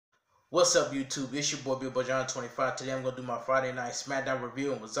What's up, YouTube? It's your boy Bigboyjonnytwentyfive. Today I'm gonna do my Friday night Smackdown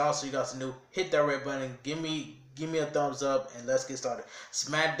review. And what's also you guys new, hit that red button, give me a thumbs up, and let's get started.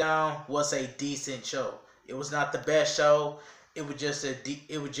 Smackdown was a decent show. It was not the best show. It was just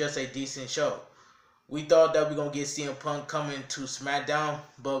a decent show. We thought that we were gonna get CM Punk coming to SmackDown,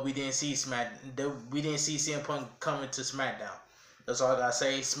 but we didn't see CM Punk coming to SmackDown. That's all I gotta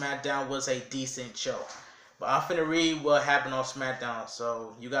say. SmackDown was a decent show. But I'm finna read what happened on SmackDown,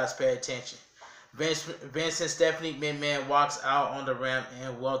 so you guys pay attention. Vince and Stephanie McMahon walks out on the ramp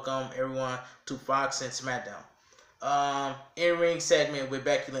and welcome everyone to Fox and SmackDown. In-ring segment with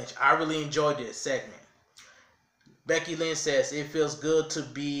Becky Lynch. I really enjoyed this segment. Becky Lynch says it feels good to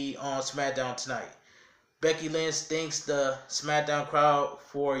be on SmackDown tonight. Becky Lynch thanks the SmackDown crowd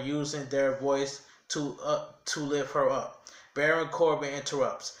for using their voice to lift her up. Baron Corbin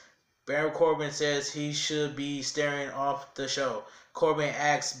interrupts. Baron Corbin says he should be staring off the show. Corbin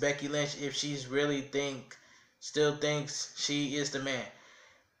asks Becky Lynch if she's really still thinks she is the man.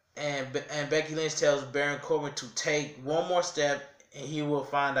 And Becky Lynch tells Baron Corbin to take one more step and he will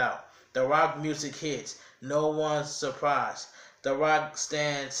find out. The Rock music hits. No one's surprised. The Rock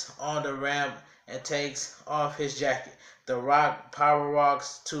stands on the ramp and takes off his jacket. The Rock power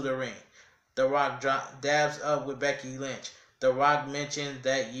walks to the ring. The Rock dabs up with Becky Lynch. The Rock mentioned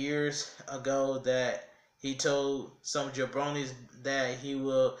that years ago that he told some jabronis that he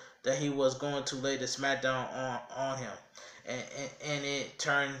was going to lay the SmackDown on him, and it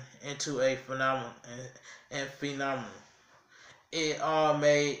turned into a phenomenon. It all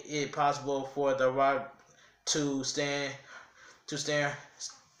made it possible for The Rock to stand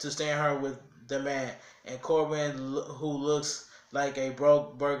her with the man, and Corbin, who looks like a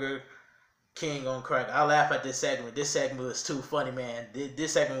broke burger king on crack. I laugh at this segment. This segment was too funny, man.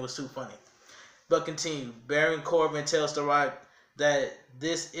 This segment was too funny. But continue. Baron Corbin tells The Rock that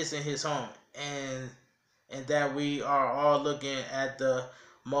this isn't his home, and that we are all looking at the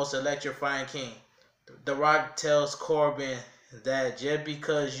most electrifying king. The Rock tells Corbin that just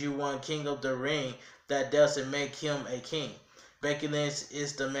because you won King of the Ring, that doesn't make him a king. Becky Lynch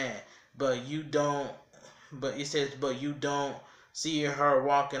is the man, but you don't see her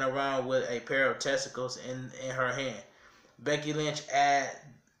walking around with a pair of testicles in her hand. Becky Lynch adds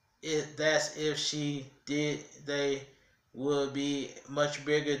that's if she did, they would be much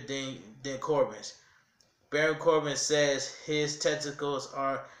bigger than Corbin's. Baron Corbin says his testicles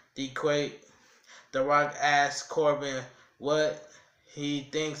are adequate. The Rock asks Corbin what he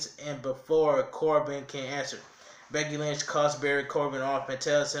thinks, and before Corbin can answer, Becky Lynch cuts Baron Corbin off and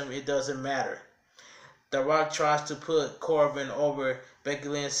tells him it doesn't matter. The Rock tries to put Corbin over. Becky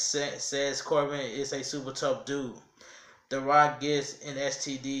Lynch says Corbin is a super tough dude. The Rock gets an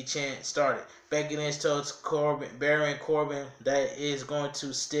STD chant started. Becky Lynch tells Baron Corbin that is going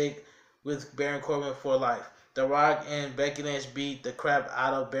to stick with Baron Corbin for life. The Rock and Becky Lynch beat the crap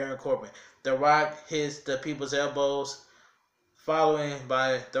out of Baron Corbin. The Rock hits the people's elbows, following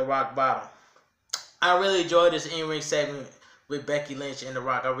by the Rock bottom. I really enjoyed this in-ring segment with Becky Lynch and The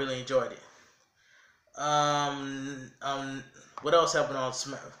Rock. I really enjoyed it. What else happened on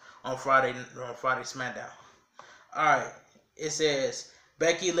Friday SmackDown? Alright, it says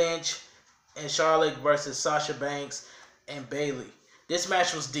Becky Lynch and Charlotte versus Sasha Banks and Bayley. This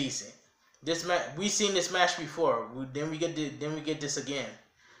match was decent. We've seen this match before. Then we get this again.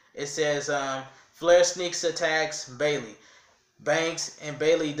 It says Flair sneaks attacks Bayley. Banks and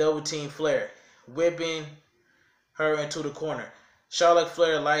Bayley double team Flair, whipping her into the corner. Charlotte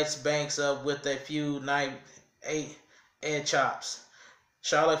Flair lights Banks up with a few knife edge chops.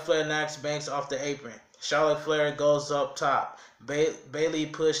 Charlotte Flair knocks Banks off the apron. Charlotte Flair goes up top. Bayley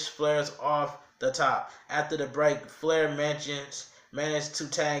pushes Flair off the top. After the break, Flair managed to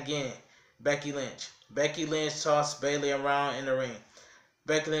tag in Becky Lynch. Becky Lynch tosses Bayley around in the ring.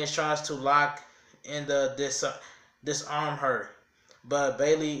 Becky Lynch tries to lock in the disarm her, but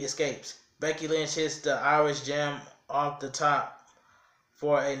Bayley escapes. Becky Lynch hits the Irish Jam off the top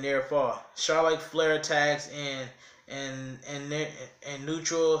for a near fall. Charlotte Flair tags in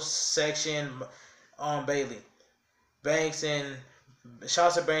neutral section on Bayley.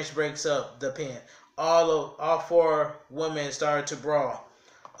 Sasha Banks breaks up the pin. All four women started to brawl.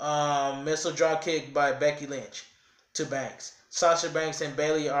 Missile drop kick by Becky Lynch to Banks. Sasha Banks and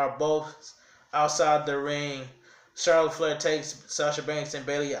Bayley are both outside the ring. Charlotte Flair takes Sasha Banks and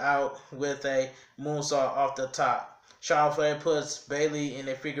Bayley out with a moonsault off the top. Charlotte Flair puts Bayley in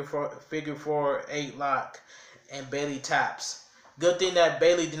a figure 4-8 lock, and Bayley taps. Good thing that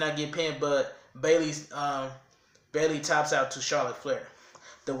Bayley did not get pinned, but Bayley taps out to Charlotte Flair.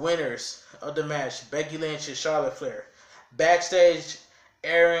 The winners of the match, Becky Lynch and Charlotte Flair. Backstage,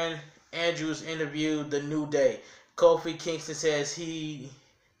 Aaron Andrews interviewed The New Day. Kofi Kingston says he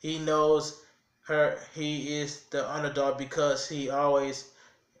knows he is the underdog because he always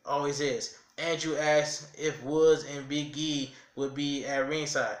is. Andrew asks if Woods and Big E would be at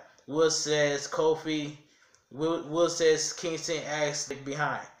ringside. Woods says Kingston asks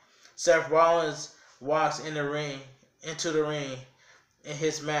behind. Seth Rollins walks into the ring in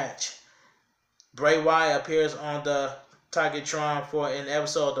his match. Bray Wyatt appears on the Tigertron for an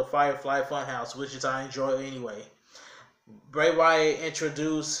episode of the Firefly Funhouse, which I enjoy anyway. Bray Wyatt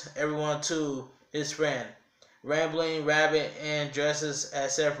introduced everyone to his friend, Rambling Rabbit, and dresses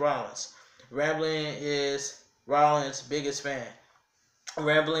as Seth Rollins. Rambling is Rollins' biggest fan.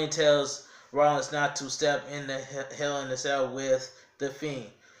 Rambling tells Rollins not to step in the Hell in the Cell with the Fiend.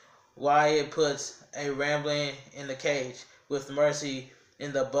 Wyatt puts a Rambling in the cage with Mercy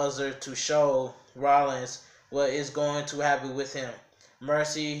in the buzzer to show Rollins what is going to happen with him.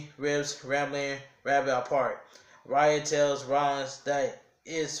 Mercy rips Rambling Rabbit apart. Wyatt tells Rollins that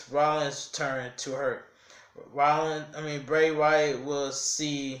it's Rollins' turn to hurt. Bray Wyatt will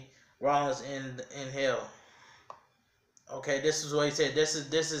see Rollins in hell. Okay, this is what he said. This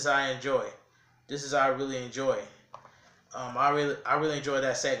is how I enjoy. This is how I really enjoy. I really enjoy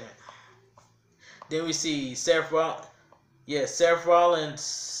that segment. Then we see Seth Rollins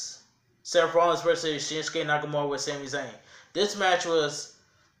versus Shinsuke Nakamura with Sami Zayn. This match was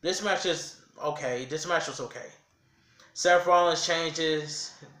okay. Seth Rollins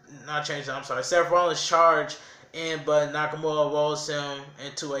Seth Rollins charged in, but Nakamura rolls him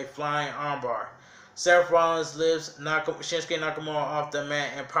into a flying armbar. Seth Rollins lifts Shinsuke Nakamura off the mat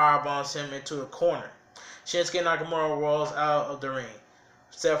and powerbombs him into the corner. Shinsuke Nakamura rolls out of the ring.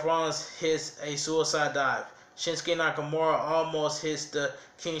 Seth Rollins hits a suicide dive. Shinsuke Nakamura almost hits the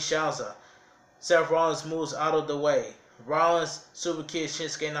Kinshasa. Seth Rollins moves out of the way. Rollins super kicks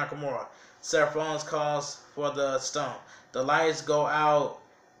Shinsuke Nakamura. Seth Rollins calls for the stomp. The lights go out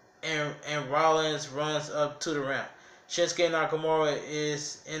and Rollins runs up to the ramp. Shinsuke Nakamura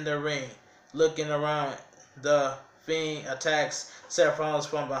is in the ring, looking around. The Fiend attacks Seth Rollins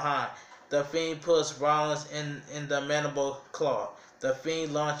from behind. The Fiend puts Rollins in the mandible claw. The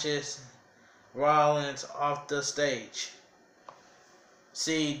Fiend launches Rollins off the stage.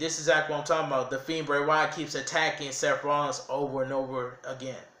 See, this is exactly what I'm talking about. The Fiend Bray Wyatt keeps attacking Seth Rollins over and over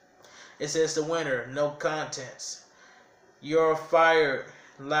again. It says the winner, no contest. You're fired.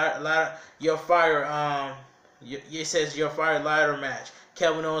 It says you're fired ladder match.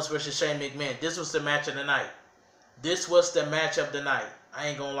 Kevin Owens versus Shane McMahon. This was the match of the night. I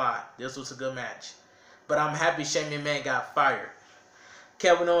ain't gonna lie. This was a good match. But I'm happy Shane McMahon got fired.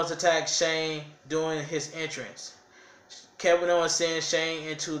 Kevin Owens attacks Shane during his entrance. Kevin Owens sends Shane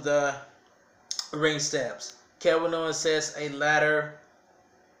into the ring steps. Kevin Owens sets a ladder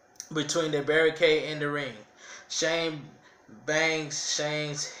between the barricade and the ring. Shane bangs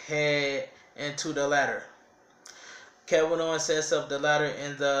Shane's head into the ladder. Kevin Owens sets up the ladder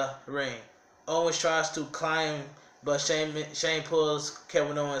in the ring. Owens tries to climb, but Shane pulls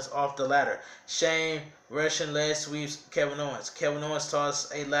Kevin Owens off the ladder. Shane Russian leg sweeps Kevin Owens. Kevin Owens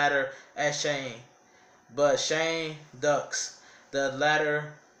tosses a ladder at Shane, but Shane ducks. The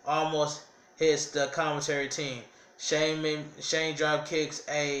ladder almost hits the commentary team. Shane drop kicks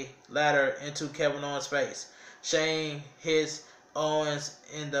a ladder into Kevin Owens' face. Shane hits Owens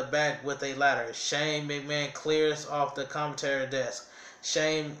in the back with a ladder. Shane McMahon clears off the commentary desk.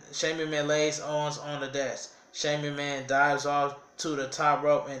 Shane McMahon lays Owens on the desk. Shane McMahon dives off to the top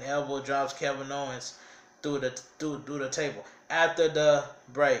rope and elbow drops Kevin Owens through the table. After the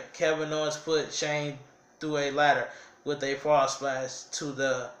break, Kevin Owens put Shane through a ladder with a frog splash to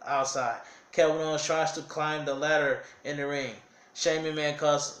the outside. Kevin Owens tries to climb the ladder in the ring. Shane McMahon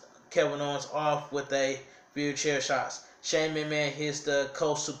cuts Kevin Owens off with a few chair shots. Shane McMahon hits the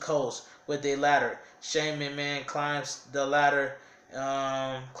coast to coast with a ladder. Shane McMahon climbs the ladder,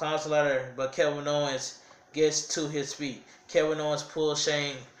 but Kevin Owens gets to his feet. Kevin Owens pulls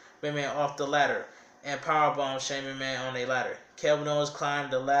Shane McMahon off the ladder and powerbombs Shane McMahon on a ladder. Kevin Owens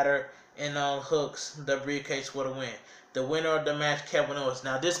climbs the ladder and unhooks the briefcase for the win. The winner of the match, Kevin Owens.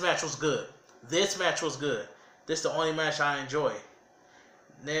 Now, this match was good. This is the only match I enjoy.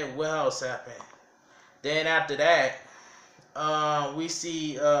 Then what else happened? Then after that,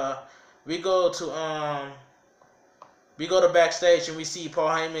 we go to backstage and we see Paul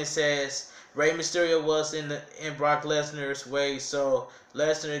Heyman says Rey Mysterio was in Brock Lesnar's way, so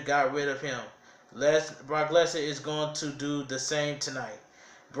Lesnar got rid of him. Brock Lesnar is going to do the same tonight.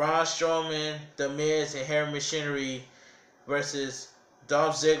 Braun Strowman, The Miz, and Harry Machinery versus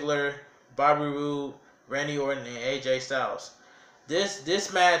Dolph Ziggler, Bobby Roode, Randy Orton, and AJ Styles.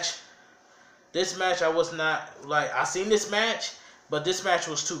 This match This match I was not like, I seen this match, but this match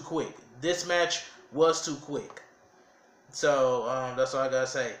was too quick. This match was too quick. So that's all I gotta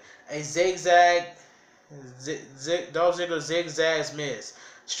say. A zigzag, Dolph Ziggler zigzags miss.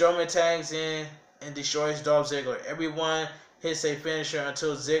 Strowman tags in and destroys Dolph Ziggler. Everyone hits a finisher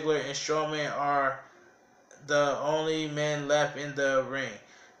until Ziggler and Strowman are the only men left in the ring.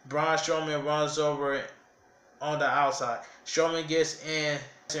 Braun Strowman runs over on the outside. Strowman gets in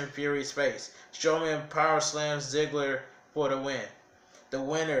Fury's face. Strowman power slams Ziggler for the win. The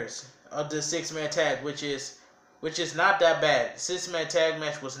winners of the 6-man tag, which is not that bad. 6-man tag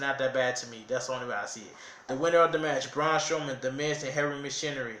match was not that bad to me. That's the only way I see it. The winner of the match, Braun Strowman, The Miz, and Heavy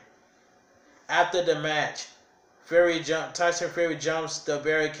Machinery. After the match, Tyson Fury jumps the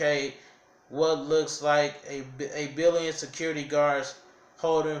barricade. What looks like a billion security guards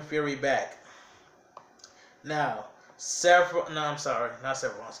holding Fury back. Now,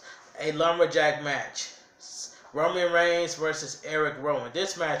 a lumberjack match. Roman Reigns versus Eric Rowan.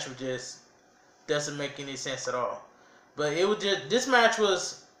 This match doesn't make any sense at all. But this match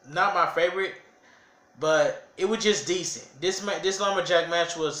was not my favorite, but it was just decent. This lumberjack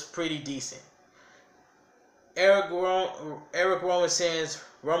match was pretty decent. Eric Rowan sends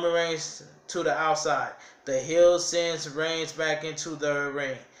Roman Reigns to the outside. The heel sends Reigns back into the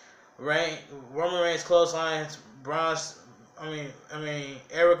ring. Roman Reigns clotheslines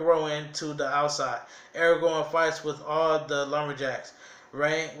Eric Rowan to the outside. Eric Rowan fights with all the lumberjacks.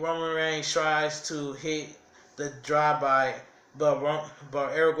 Roman Reigns tries to hit the drive-by, but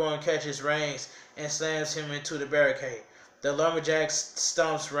Eric Rowan catches Reigns and slams him into the barricade. The lumberjacks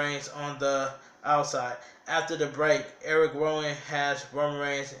stomps Reigns on the outside. After the break, Eric Rowan has Roman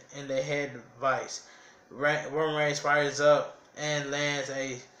Reigns in the head vice. Roman Reigns fires up and lands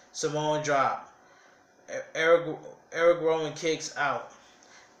a Samoan drop. Eric Rowan kicks out.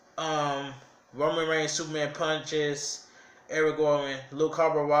 Roman Reigns Superman punches Eric Rowan. Luke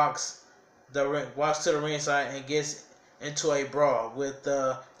Harper walks to the ringside and gets into a brawl with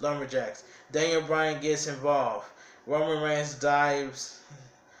the lumberjacks. Daniel Bryan gets involved. Roman Reigns dives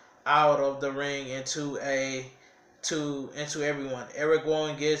out of the ring into everyone. Eric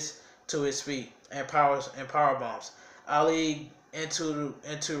Rowan gets to his feet and power bombs Ali into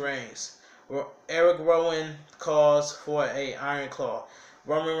Reigns. Eric Rowan calls for a Iron Claw.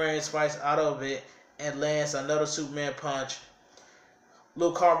 Roman Reigns fights out of it and lands another Superman punch.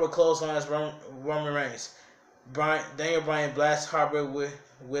 Luke Harper clotheslines Roman Reigns. Daniel Bryan blasts Harper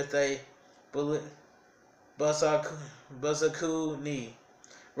with a Busaku knee.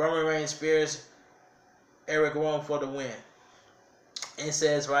 Roman Reigns spears Eric Rowan for the win. It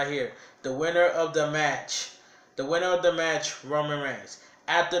says right here, the winner of the match, Roman Reigns.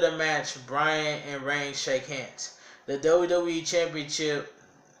 After the match, Bryan and Reigns shake hands. The WWE Championship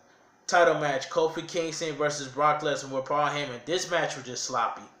title match, Kofi Kingston versus Brock Lesnar with Paul Heyman. This match was just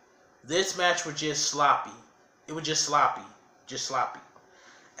sloppy. It was just sloppy.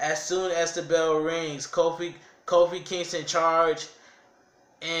 As soon as the bell rings, Kofi Kingston charges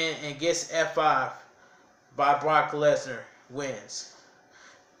and gets F5 by Brock Lesnar, wins.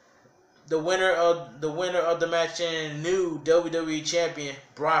 The winner of the match and new WWE champion,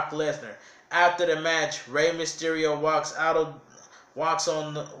 Brock Lesnar. After the match, Rey Mysterio walks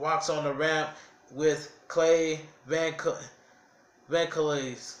on the ramp with Clay Van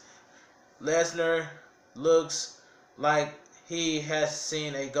Cleves. Lesnar looks like he has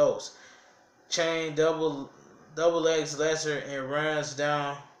seen a ghost. Chain double legs Lesnar and runs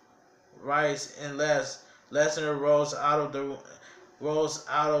down Rice and Lesnar rolls out of the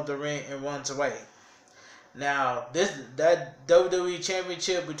ring and runs away. Now, that WWE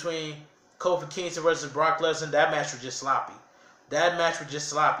Championship between Kofi Kingston versus Brock Lesnar, that match was just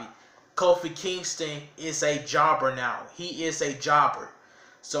sloppy. Kofi Kingston is a jobber now. He is a jobber.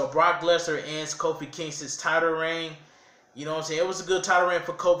 So Brock Lesnar ends Kofi Kingston's title reign. You know what I'm saying? It was a good title reign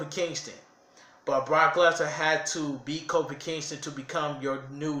for Kofi Kingston. But Brock Lesnar had to beat Kofi Kingston to become your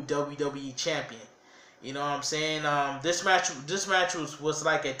new WWE champion. You know what I'm saying? This match was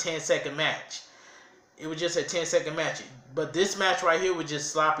like a 10-second match. It was just a 10-second match. But this match right here was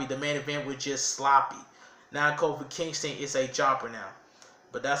just sloppy. The main event was just sloppy. Now Kofi Kingston is a jobber now.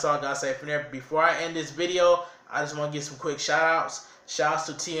 But that's all I gotta say from there. Before I end this video, I just want to give some quick shout outs. Shouts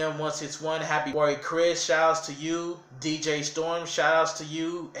to TM161, Happy Boy Chris, shoutouts to you, DJ Storm, shoutouts to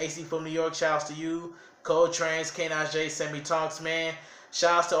you, AC from New York, shoutouts to you, Cold Trains, K9J, Send Me Talks, man.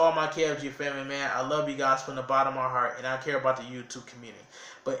 Shout outs to all my KFG family, man. I love you guys from the bottom of my heart, and I care about the YouTube community.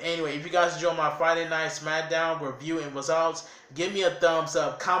 But anyway, if you guys enjoy my Friday Night Smackdown review and results, give me a thumbs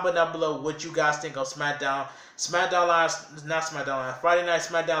up. Comment down below what you guys think of Smackdown. Friday Night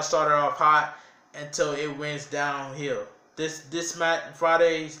Smackdown started off hot until it went downhill. This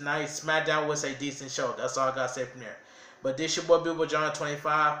Friday Night Smackdown was a decent show. That's all I gotta say from there. But this your boy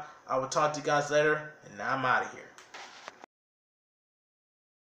Bigboyjonnytwentyfive. I will talk to you guys later, and I'm out of here.